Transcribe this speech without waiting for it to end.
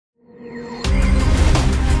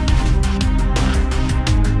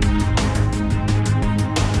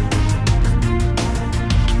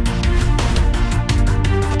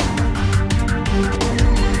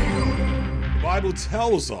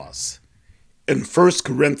tells us in 1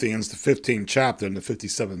 Corinthians, the 15th chapter and the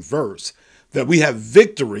 57th verse, that we have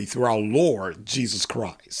victory through our Lord Jesus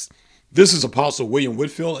Christ. This is Apostle William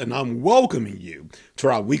Whitfield, and I'm welcoming you to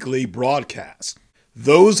our weekly broadcast.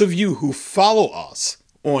 Those of you who follow us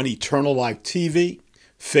on Eternal Life TV,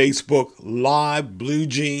 Facebook Live, Blue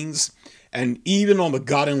Jeans, and even on the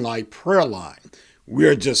God in Light prayer line, we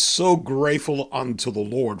are just so grateful unto the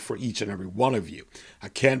Lord for each and every one of you. I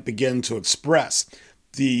can't begin to express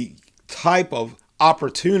the type of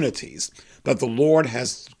opportunities that the Lord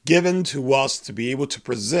has given to us to be able to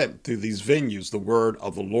present through these venues the word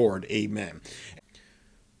of the Lord. Amen.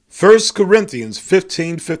 1 Corinthians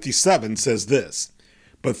 15:57 says this,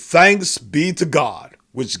 "But thanks be to God,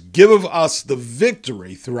 which giveth us the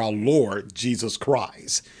victory through our Lord Jesus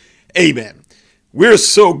Christ." Amen. We're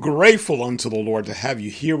so grateful unto the Lord to have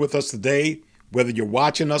you here with us today, whether you're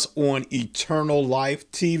watching us on Eternal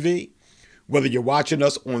Life TV, whether you're watching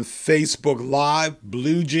us on Facebook Live,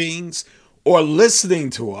 Blue Jeans, or listening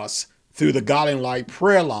to us through the God in Light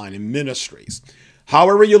prayer line and ministries.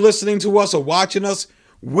 However you're listening to us or watching us,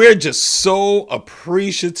 we're just so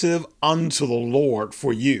appreciative unto the Lord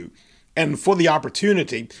for you and for the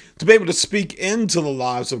opportunity to be able to speak into the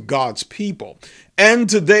lives of God's people. And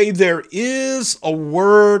today there is a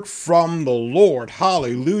word from the Lord.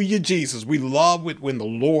 Hallelujah, Jesus. We love it when the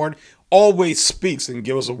Lord always speaks and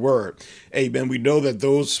gives us a word. Amen. We know that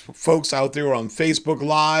those folks out there on Facebook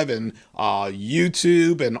Live and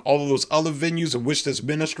YouTube and all of those other venues in which this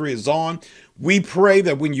ministry is on, we pray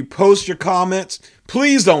that when you post your comments,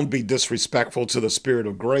 please don't be disrespectful to the Spirit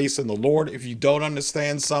of grace and the Lord. If you don't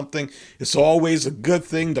understand something, it's always a good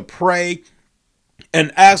thing to pray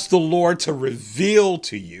and ask the Lord to reveal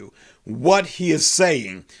to you what He is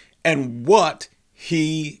saying and what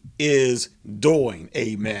He is doing.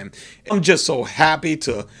 Amen. I'm just so happy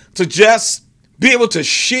to just be able to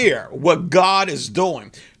share what God is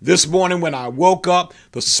doing. This morning when I woke up,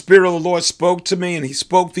 the Spirit of the Lord spoke to me, and He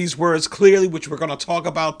spoke these words clearly, which we're going to talk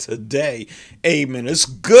about today. Amen. It's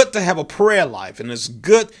good to have a prayer life, and it's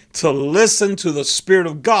good to listen to the Spirit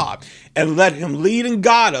of God and let Him lead and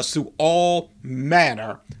guide us through all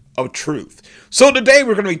manner of truth. So today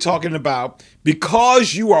we're going to be talking about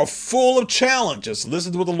because you are full of challenges.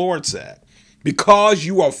 Listen to what the Lord said. Because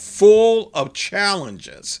you are full of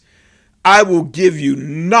challenges, I will give you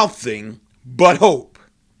nothing but hope.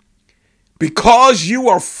 Because you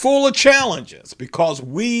are full of challenges, because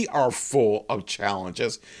we are full of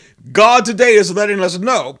challenges, God today is letting us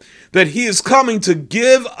know that He is coming to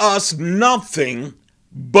give us nothing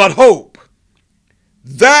but hope.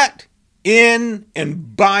 That in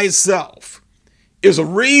and by itself is a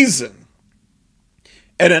reason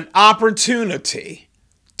and an opportunity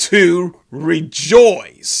to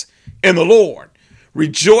rejoice in the Lord.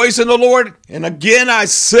 Rejoice in the Lord, and again I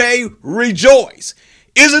say rejoice.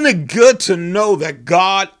 Isn't it good to know that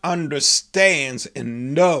God understands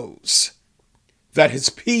and knows that His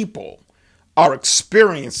people are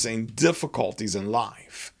experiencing difficulties in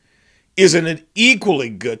life? Isn't it equally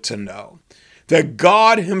good to know that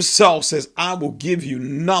God Himself says, I will give you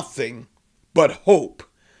nothing but hope?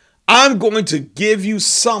 I'm going to give you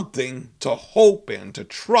something to hope in, to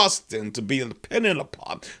trust in, to be dependent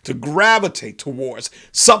upon, to gravitate towards,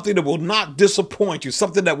 something that will not disappoint you,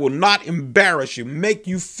 something that will not embarrass you, make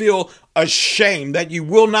you feel ashamed, that you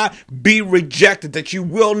will not be rejected, that you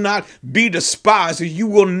will not be despised, that you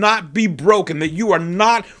will not be broken, that you are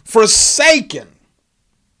not forsaken.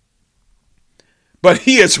 But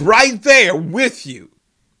He is right there with you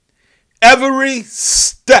every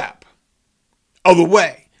step of the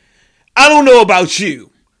way. I don't know about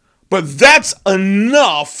you, but that's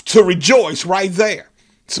enough to rejoice right there.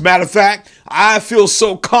 As a matter of fact, I feel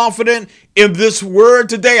so confident in this word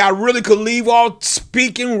today, I really could leave off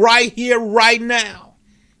speaking right here, right now.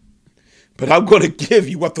 But I'm going to give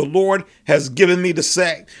you what the Lord has given me to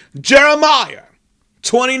say. Jeremiah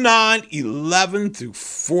 29:11 through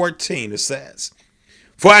 14, it says,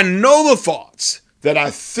 "For I know the thoughts that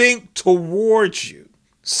I think towards you,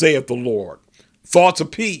 saith the Lord, thoughts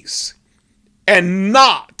of peace and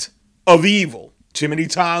not of evil." Too many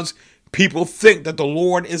times people think that the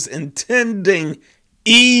Lord is intending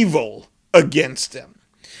evil against them.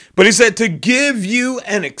 But He said to give you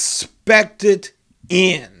an expected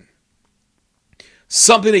end.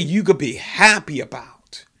 Something that you could be happy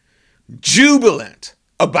about, jubilant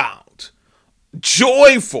about,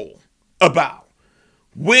 joyful about.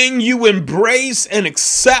 When you embrace and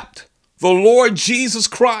accept the Lord Jesus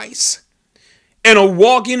Christ, and are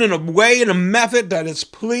walking in a way, in a method that is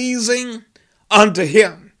pleasing unto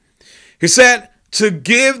Him. He said to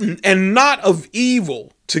give and not of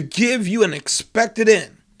evil, to give you an expected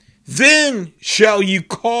end. Then shall you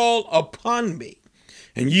call upon me,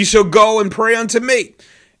 and ye shall go and pray unto me,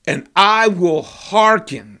 and I will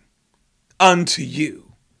hearken unto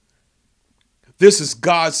you. This is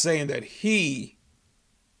God saying that he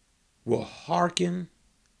will hearken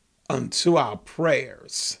unto our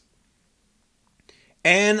prayers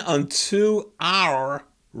and unto our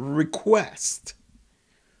request.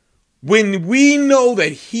 When we know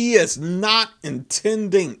that he is not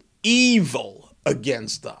intending evil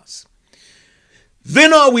against us,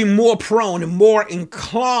 then are we more prone and more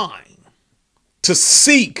inclined to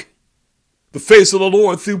seek the face of the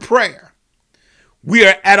Lord through prayer. We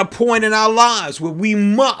are at a point in our lives where we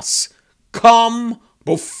must come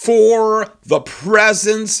before the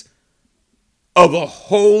presence of the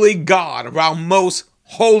holy God, of our most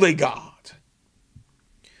holy God,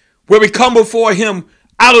 where we come before him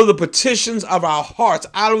out of the petitions of our hearts,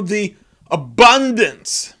 out of the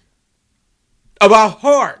abundance of our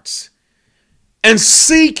hearts, and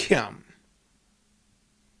seek him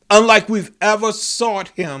unlike we've ever sought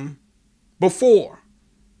him before.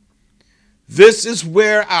 This is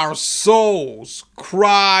where our souls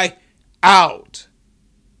cry out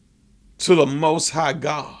to the Most High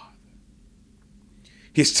God.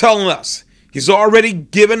 He's telling us, he's already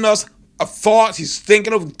given us a thought. He's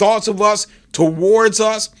thinking of thoughts of us towards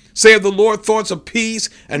us. Saith the Lord, thoughts of peace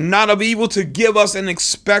and not of evil, to give us an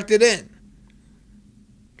expected end.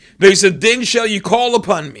 He said, then shall you call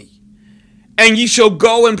upon me, and ye shall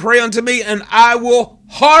go and pray unto me, and I will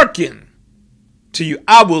hearken to you.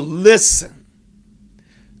 I will listen.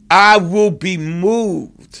 I will be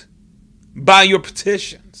moved by your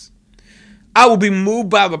petitions. I will be moved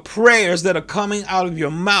by the prayers that are coming out of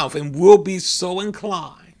your mouth, and will be so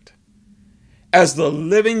inclined as the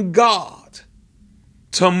living God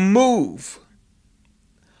to move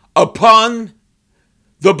upon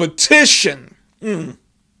the petition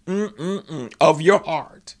of your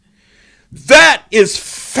heart. That is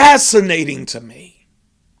fascinating to me.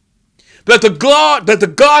 That the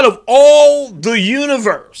God of all the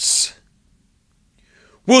universe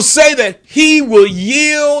will say that he will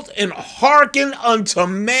yield and hearken unto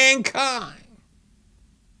mankind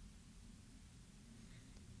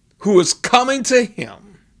who is coming to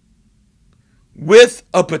him with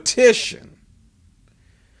a petition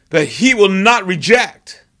that he will not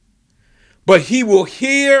reject, but he will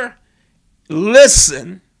hear,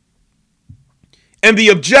 listen, and the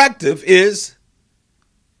objective is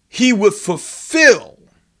he would fulfill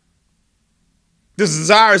the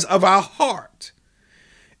desires of our heart.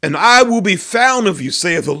 And I will be found of you,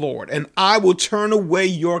 saith the Lord, and I will turn away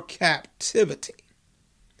your captivity.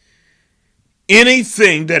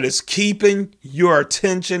 Anything that is keeping your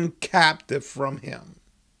attention captive from him.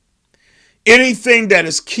 Anything that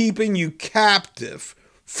is keeping you captive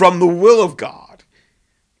from the will of God.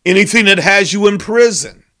 Anything that has you in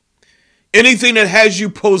prison. Anything that has you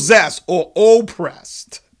possessed or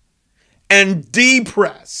oppressed and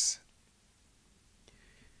depressed.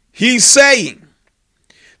 He's saying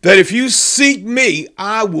that if you seek me,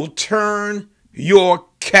 I will turn your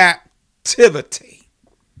captivity.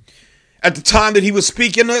 At the time that he was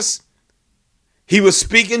speaking this, he was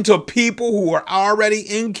speaking to people who were already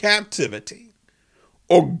in captivity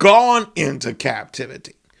or gone into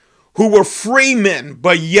captivity, who were free men,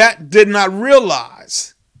 but yet did not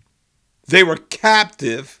realize they were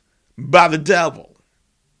captive by the devil.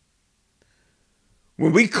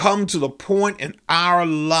 When we come to the point in our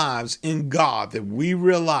lives in God that we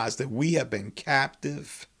realize that we have been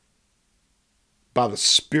captive by the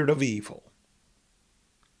spirit of evil,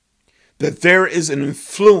 that there is an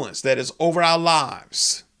influence that is over our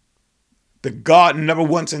lives that God never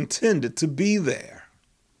once intended to be there,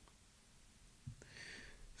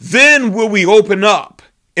 then will we open up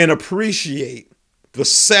and appreciate the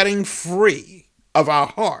setting free of our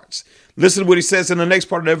hearts. Listen to what he says in the next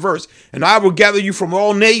part of that verse. And I will gather you from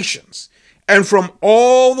all nations and from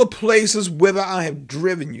all the places whither I have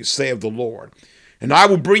driven you, saith the Lord. And I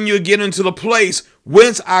will bring you again into the place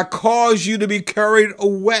whence I caused you to be carried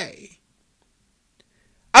away.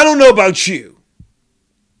 I don't know about you,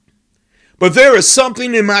 but there is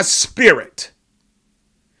something in my spirit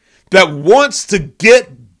that wants to get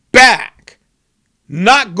back,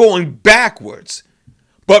 not going backwards,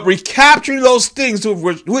 but recapturing those things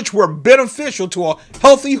which were beneficial to a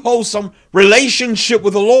healthy, wholesome relationship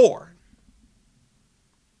with the Lord.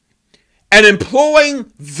 And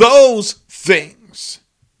employing those things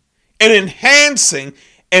and enhancing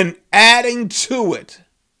and adding to it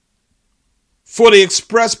for the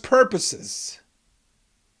express purposes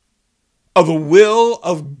of the will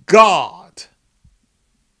of God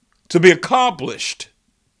to be accomplished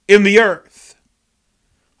in the earth.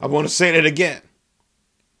 I want to say that again.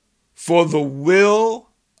 For the will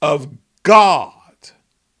of God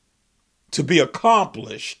to be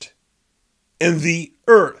accomplished in the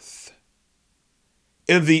earth,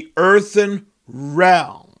 in the earthen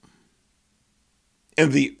realm,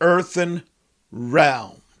 in the earthen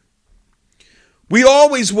realm. We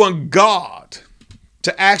always want God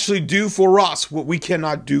to actually do for us what we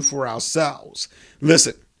cannot do for ourselves.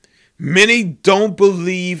 Listen, many don't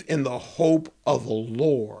believe in the hope of the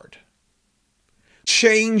Lord.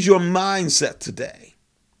 Change your mindset today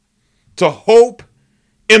to hope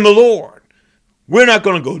in the Lord. We're not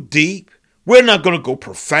going to go deep. We're not going to go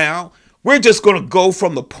profound. We're just going to go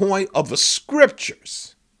from the point of the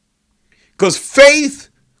scriptures. Because faith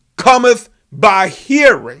cometh by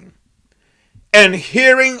hearing, and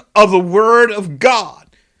hearing of the word of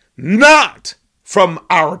God, not from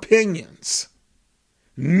our opinions,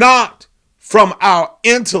 not from our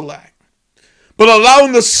intellect, but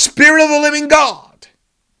allowing the Spirit of the living God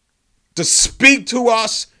to speak to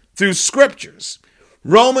us through scriptures.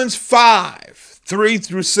 Romans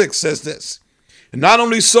 5:3-6 says this, and not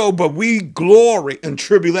only so, but we glory in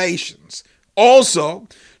tribulations, also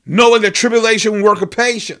knowing that tribulation worketh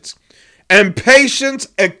patience, and patience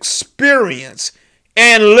experience,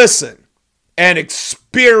 and listen, and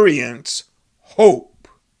experience hope.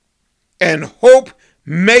 And hope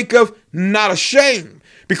maketh not ashamed,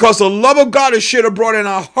 because the love of God is shed abroad in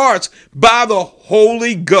our hearts by the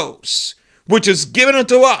Holy Ghost, which is given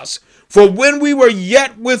unto us. For when we were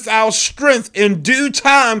yet without strength, in due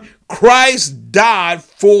time Christ died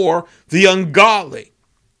for the ungodly.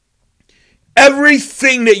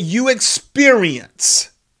 Everything that you experience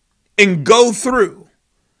and go through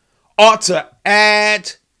ought to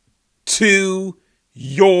add to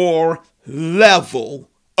your level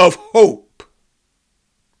of hope.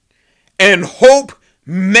 And hope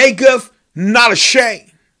maketh not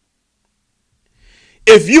ashamed.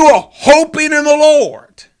 If you are hoping in the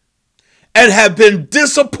Lord and have been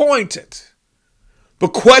disappointed, the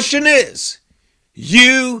question is,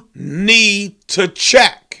 you need to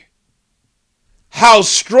check. How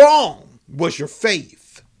strong was your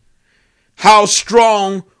faith? How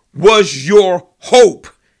strong was your hope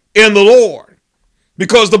in the Lord?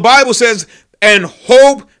 Because the Bible says, and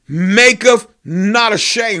hope maketh not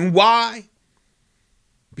ashamed. Why?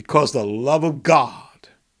 Because the love of God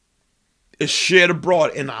is shed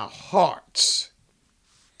abroad in our hearts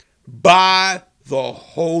by the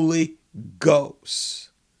Holy Ghost.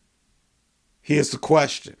 Here's the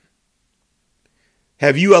question.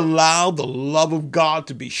 Have you allowed the love of God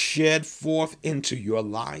to be shed forth into your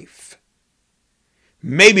life?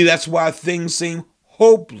 Maybe that's why things seem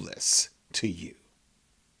hopeless to you.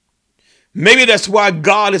 Maybe that's why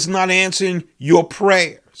God is not answering your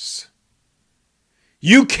prayers.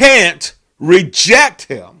 You can't reject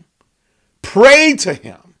him, pray to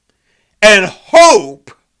him, and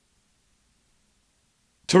hope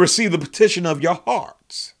to receive the petition of your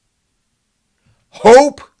hearts.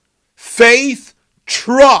 Hope, faith,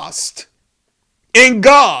 trust in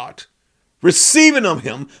God, receiving of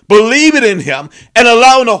him, believing in him, and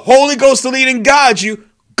allowing the Holy Ghost to lead and guide you,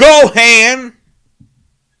 go hand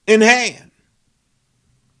in hand.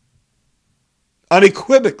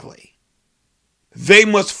 Unequivocally, they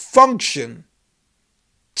must function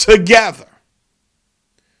together.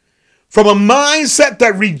 From a mindset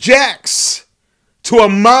that rejects to a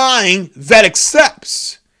mind that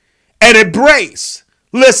accepts and embrace.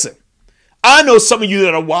 Listen, I know some of you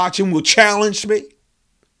that are watching will challenge me,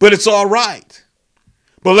 but it's all right.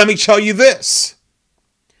 But let me tell you this.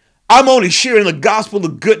 I'm only sharing the gospel, the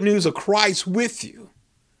good news of Christ with you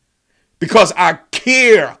because I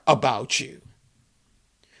care about you.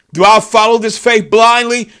 Do I follow this faith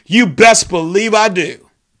blindly? You best believe I do.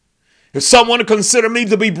 If someone consider me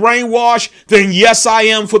to be brainwashed, then yes, I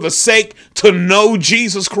am, for the sake to know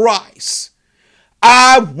Jesus Christ.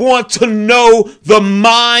 I want to know the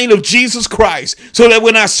mind of Jesus Christ so that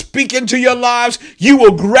when I speak into your lives, you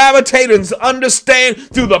will gravitate and understand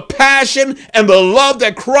through the passion and the love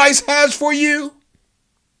that Christ has for you,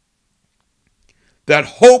 that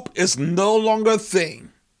hope is no longer a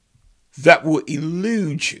thing that will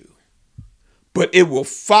elude you, but it will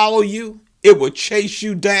follow you. It will chase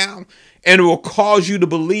you down, and it will cause you to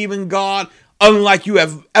believe in God unlike you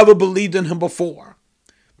have ever believed in him before.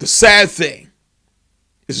 The sad thing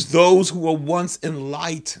is those who were once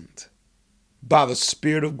enlightened by the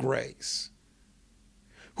Spirit of grace,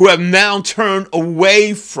 who have now turned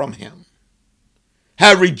away from him,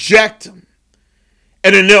 have rejected him,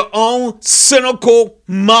 and in their own cynical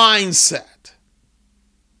mindset,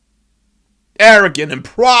 arrogant and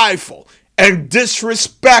prideful, and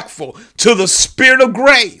disrespectful to the Spirit of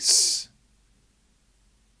grace,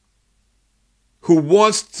 who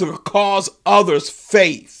wants to cause others'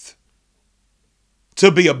 faith to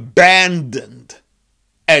be abandoned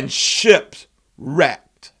and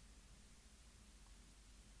shipwrecked.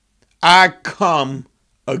 I come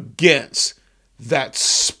against that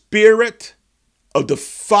spirit of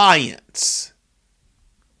defiance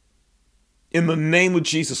in the name of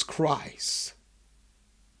Jesus Christ.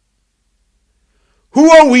 Who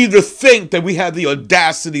are we to think that we have the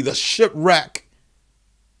audacity to shipwreck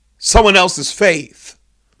someone else's faith,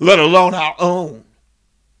 let alone our own,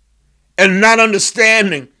 and not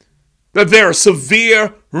understanding that there are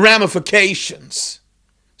severe ramifications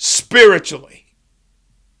spiritually?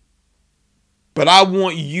 But I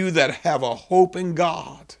want you that have a hope in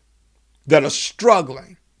God, that are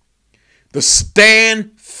struggling, to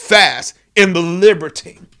stand fast in the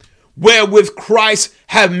liberty wherewith Christ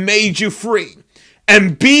have made you free,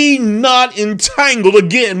 and be not entangled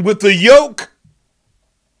again with the yoke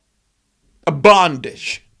of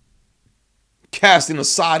bondage, casting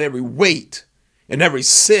aside every weight and every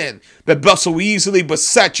sin that does so easily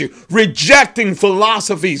beset you, rejecting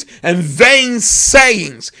philosophies and vain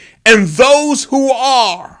sayings, and those who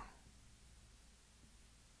are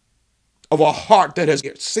of a heart that has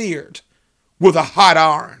been seared with a hot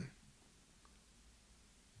iron,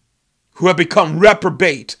 who have become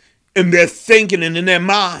reprobate in their thinking and in their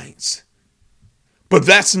minds. But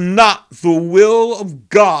that's not the will of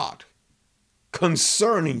God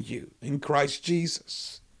concerning you in Christ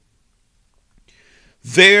Jesus.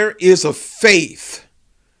 There is a faith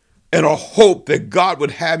and a hope that God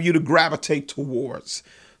would have you to gravitate towards.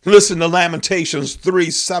 Listen to Lamentations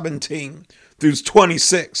 3:17 through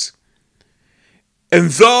 26. And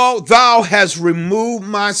though thou hast removed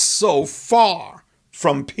my soul far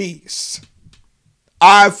from peace,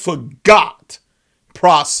 I forgot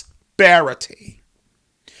prosperity.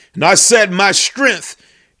 And I said, my strength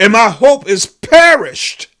and my hope is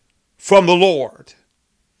perished from the Lord,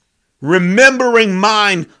 remembering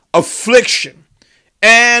mine affliction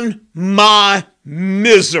and my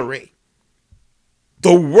misery,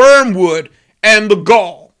 the wormwood and the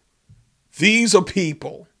gall. These are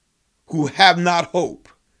people who have not hope.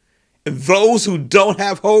 And those who don't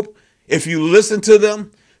have hope, if you listen to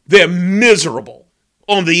them, they're miserable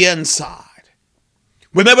on the inside.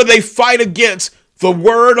 Whenever they fight against the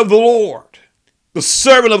word of the Lord, the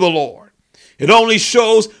servant of the Lord, it only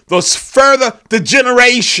shows the further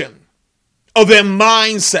degeneration of their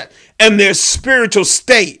mindset and their spiritual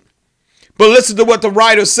state. But listen to what the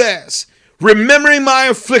writer says. Remembering my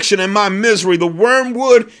affliction and my misery, the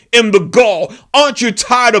wormwood and the gall. Aren't you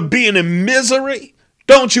tired of being in misery?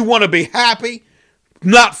 Don't you want to be happy?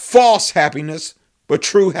 Not false happiness, but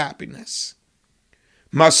true happiness.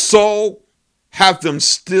 My soul hath them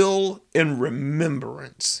still in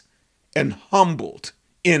remembrance and humbled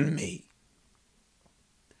in me.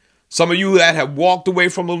 Some of you that have walked away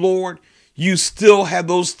from the Lord, you still have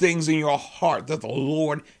those things in your heart that the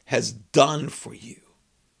Lord has done for you.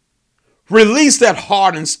 Release that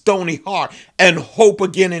hard and stony heart and hope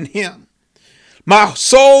again in him. My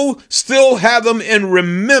soul still have them in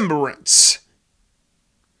remembrance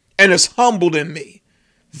and is humbled in me.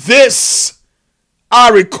 This I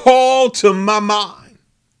recall to my mind.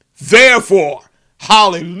 Therefore,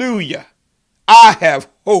 hallelujah, I have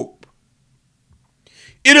hope.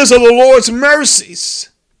 It is of the Lord's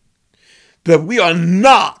mercies that we are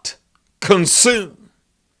not consumed,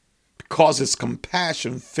 because his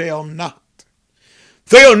compassion fail not.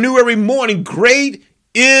 They are new every morning. Great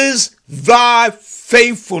is thy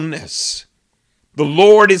faithfulness. The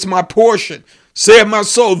Lord is my portion, saith my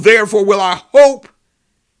soul. Therefore will I hope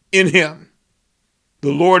in him.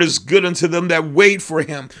 The Lord is good unto them that wait for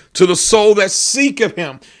him, to the soul that seeketh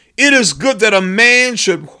him. It is good that a man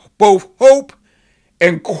should both hope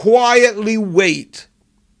and quietly wait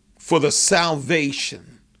for the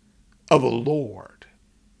salvation of the Lord.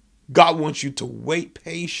 God wants you to wait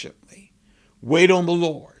patiently. Wait on the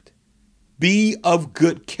Lord. Be of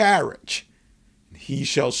good courage. He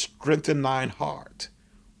shall strengthen thine heart.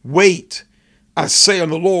 Wait, I say, on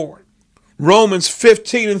the Lord. Romans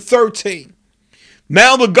 15:13.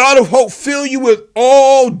 Now the God of hope fill you with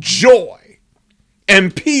all joy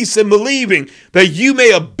and peace in believing, that you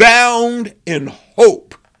may abound in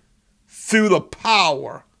hope through the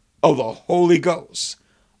power of the Holy Ghost.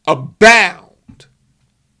 Abound.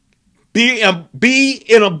 Be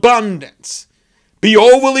in abundance. Be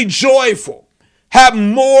overly joyful. Have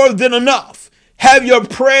more than enough. Have your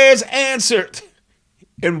prayers answered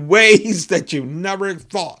in ways that you never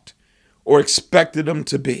thought or expected them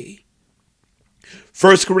to be.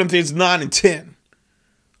 1 Corinthians 9 and 10.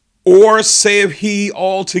 Or saith he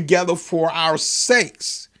altogether for our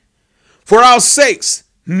sakes? For our sakes,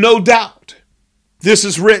 no doubt, this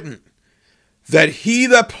is written, that he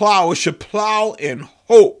that ploweth should plow in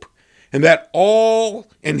hope, and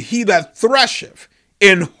he that thresheth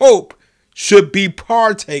in hope should be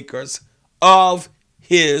partakers of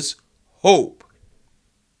his hope.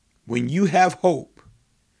 When you have hope,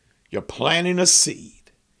 you're planting a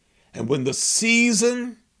seed. And when the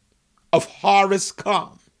season of harvest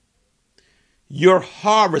comes, you're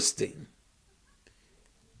harvesting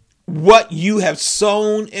what you have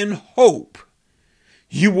sown in hope.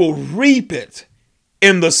 You will reap it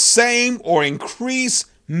in the same or increased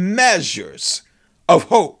measures of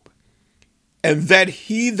hope. And that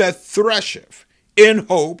he that thresheth in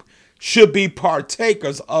hope should be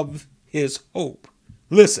partakers of his hope.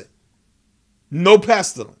 Listen, no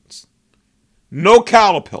pestilence, no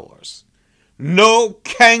caterpillars, no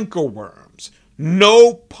cankerworms,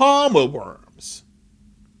 no palmer worms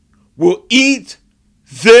will eat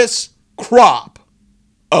this crop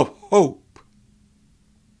of hope.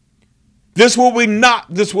 This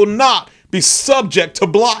will not be subject to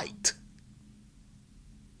blight.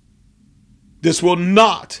 This will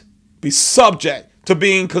not be subject to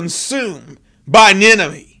being consumed by an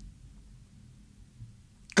enemy.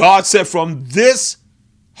 God said, from this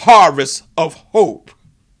harvest of hope,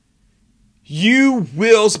 you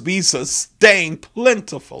will be sustained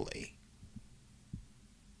plentifully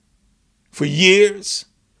for years,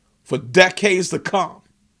 for decades to come.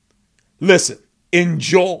 Listen, in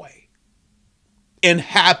joy, in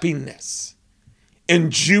happiness, in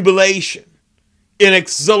jubilation, in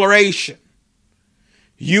exhilaration.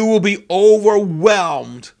 You will be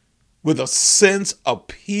overwhelmed with a sense of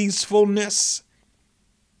peacefulness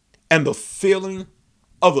and the feeling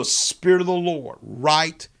of the Spirit of the Lord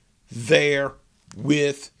right there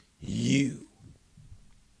with you.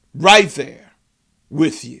 Right there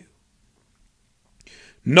with you.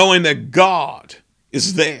 Knowing that God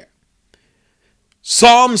is there.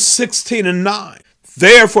 Psalm 16 and 9.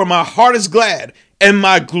 Therefore my heart is glad, and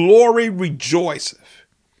my glory rejoiceth.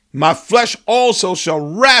 My flesh also shall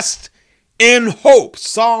rest in hope.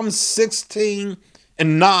 Psalm 16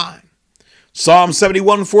 and 9. Psalm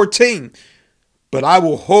 71:14. But I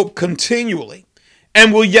will hope continually,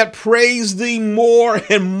 and will yet praise thee more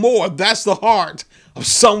and more. That's the heart of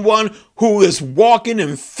someone who is walking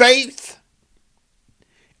in faith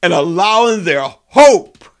and allowing their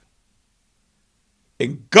hope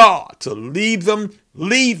in God to lead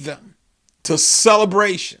them to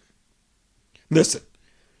celebration. Listen,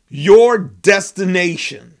 your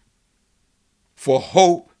destination for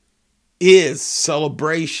hope is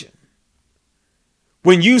celebration.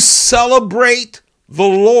 When you celebrate the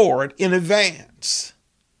Lord in advance,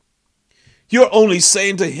 you're only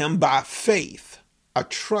saying to him by faith, I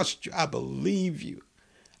trust you, I believe you.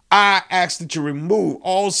 I ask that you remove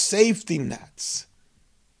all safety nets.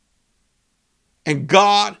 And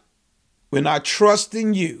God, when I trust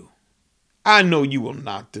in you, I know you will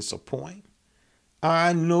not disappoint.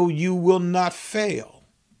 I know you will not fail.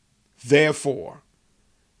 Therefore,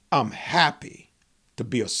 I'm happy to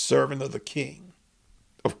be a servant of the King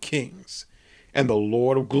of Kings and the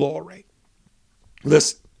Lord of Glory.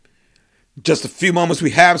 Listen, just a few moments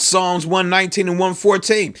we have Psalms 119 and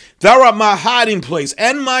 114. Thou art my hiding place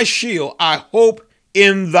and my shield. I hope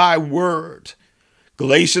in thy word.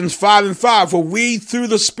 Galatians 5 and 5. For we through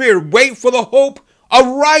the Spirit wait for the hope of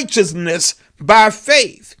righteousness by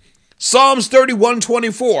faith. Psalms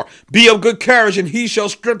 31:24. Be of good courage, and he shall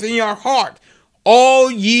strengthen your heart, all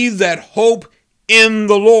ye that hope in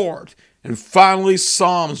the Lord. And finally,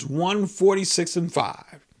 Psalms 146 and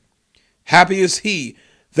 5. Happy is he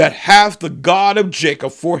that hath the God of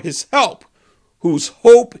Jacob for his help, whose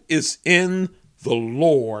hope is in the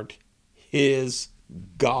Lord his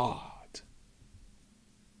God.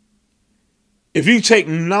 If you take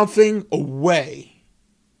nothing away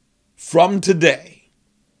from today,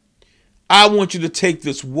 I want you to take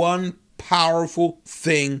this one powerful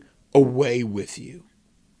thing away with you.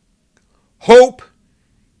 Hope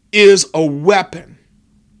is a weapon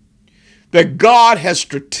that God has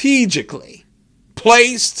strategically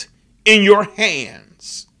placed in your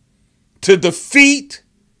hands to defeat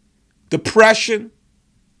depression,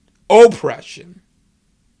 oppression,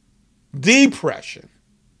 depression,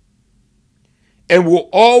 and will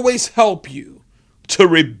always help you to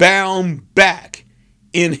rebound back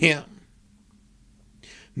in him.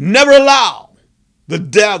 Never allow the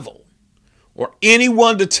devil or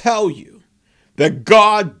anyone to tell you that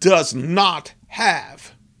God does not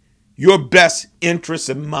have your best interests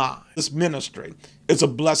in mind. This ministry is a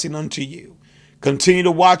blessing unto you. Continue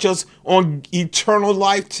to watch us on Eternal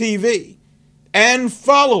Life TV and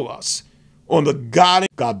follow us on the God.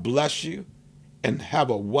 God bless you and have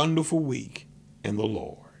a wonderful week in the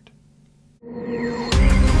Lord.